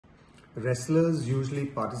Wrestlers usually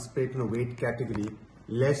participate in a weight category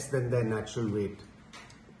less than their natural weight.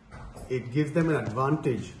 It gives them an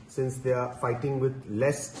advantage since they are fighting with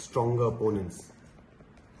less stronger opponents.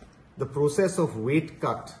 The process of weight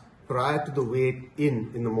cut prior to the weight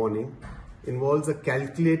in the morning involves a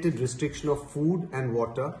calculated restriction of food and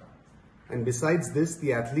water, and besides this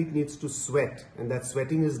the athlete needs to sweat, and that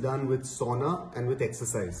sweating is done with sauna and with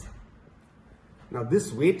exercise. Now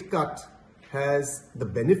this weight cut has the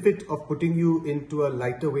benefit of putting you into a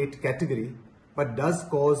lighter weight category, but does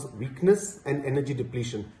cause weakness and energy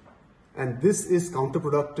depletion, and this is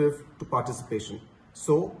counterproductive to participation.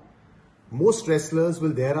 So most wrestlers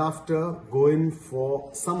will thereafter go in for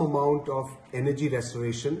some amount of energy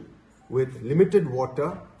restoration with limited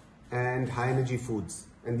water and high energy foods,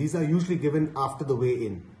 and these are usually given after the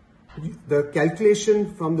weigh-in. The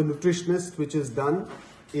calculation from the nutritionist which is done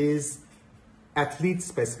is athlete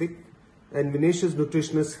specific, and Vinesh's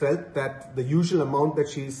nutritionist felt that the usual amount that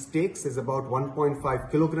she takes is about 1.5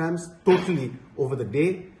 kilograms totally over the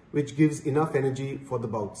day, which gives enough energy for the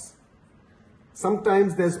bouts.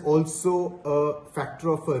 Sometimes there's also a factor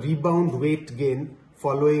of a rebound weight gain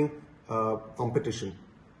following competition.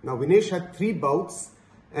 Now Vinesh had 3 bouts,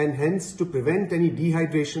 and hence to prevent any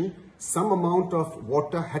dehydration, some amount of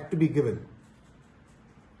water had to be given.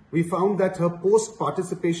 We found that her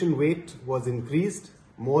post-participation weight was increased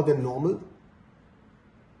more than normal,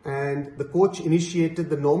 and the coach initiated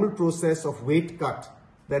the normal process of weight cut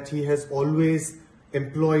that he has always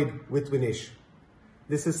employed with Vinesh.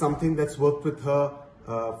 This is something that's worked with her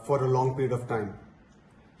for a long period of time.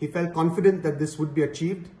 He felt confident that this would be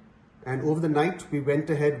achieved, and over the night we went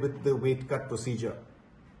ahead with the weight cut procedure.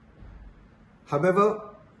 However,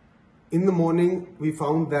 in the morning we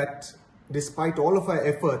found that despite all of our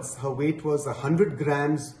efforts, her weight was 100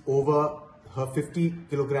 grams over her 50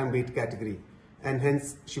 kilogram weight category, and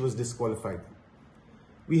hence she was disqualified.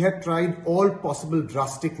 We had tried all possible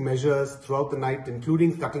drastic measures throughout the night,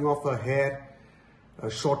 including cutting off her hair,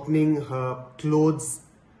 shortening her clothes,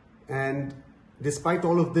 and despite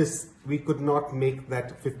all of this, we could not make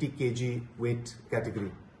that 50 kg weight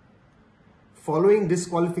category. Following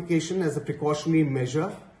disqualification as a precautionary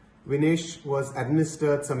measure, Vinesh was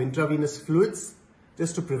administered some intravenous fluids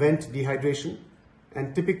just to prevent dehydration,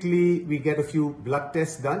 and typically we get a few blood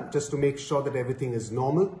tests done just to make sure that everything is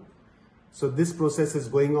normal. So this process is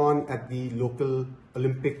going on at the local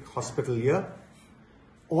Olympic hospital here.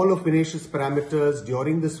 All of Vinesh's parameters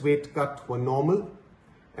during this weight cut were normal,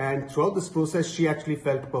 and throughout this process she actually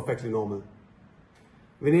felt perfectly normal.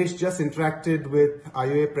 Vinesh just interacted with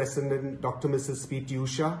IOA President Dr. Mrs. P.T.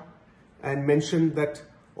 Usha and mentioned that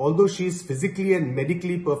although she is physically and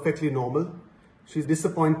medically perfectly normal, she is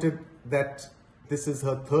disappointed that this is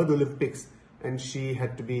her 3rd Olympics and she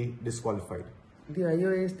had to be disqualified. The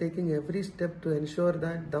IOA is taking every step to ensure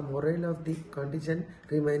that the morale of the contingent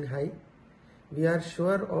remain high. We are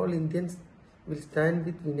sure all Indians will stand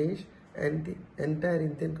with Vinesh and the entire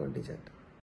Indian contingent.